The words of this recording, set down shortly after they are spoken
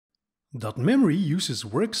dotMemory uses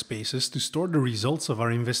Workspaces to store the results of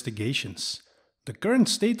our investigations. The current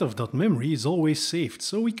state of dotMemory is always saved,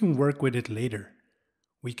 so we can work with it later.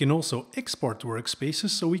 We can also export Workspaces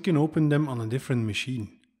so we can open them on a different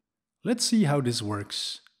machine. Let's see how this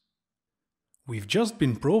works. We've just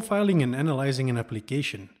been profiling and analyzing an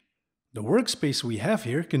application. The workspace we have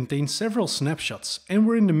here contains several snapshots and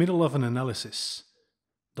we're in the middle of an analysis.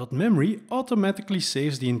 dotMemory automatically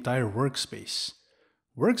saves the entire workspace.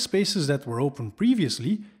 Workspaces that were open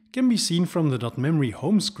previously can be seen from the dotMemory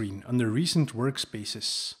home screen under Recent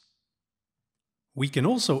Workspaces. We can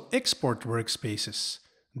also export workspaces.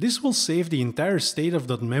 This will save the entire state of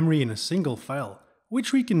dotMemory in a single file,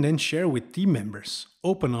 which we can then share with team members,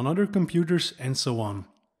 open on other computers and so on.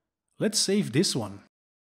 Let's save this one.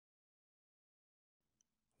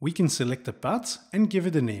 We can select a path and give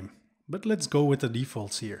it a name, but let's go with the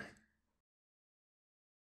defaults here.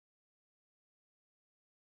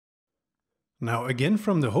 Now again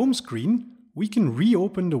from the home screen, we can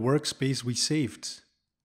reopen the workspace we saved.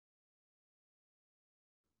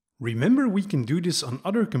 Remember, we can do this on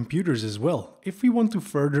other computers as well, if we want to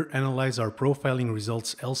further analyze our profiling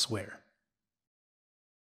results elsewhere.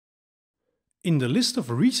 In the list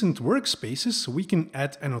of recent workspaces, we can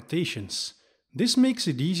add annotations. This makes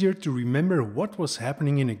it easier to remember what was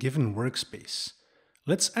happening in a given workspace.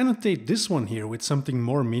 Let's annotate this one here with something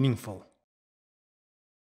more meaningful.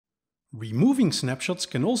 Removing snapshots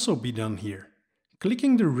can also be done here.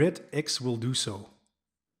 Clicking the red X will do so.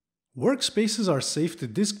 Workspaces are saved to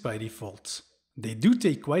disk by default. They do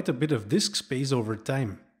take quite a bit of disk space over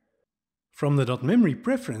time. From the dotMemory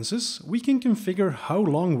preferences, we can configure how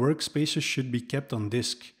long workspaces should be kept on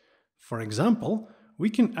disk. For example, we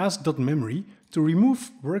can ask dotMemory to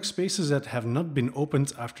remove workspaces that have not been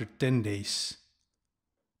opened after 10 days.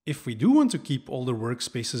 If we do want to keep all the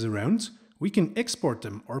workspaces around, we can export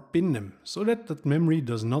them or pin them so that dotMemory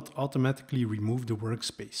does not automatically remove the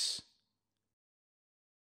workspace.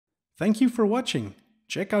 Thank you for watching.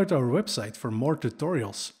 Check out our website for more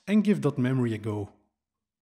tutorials and give dotMemory a go.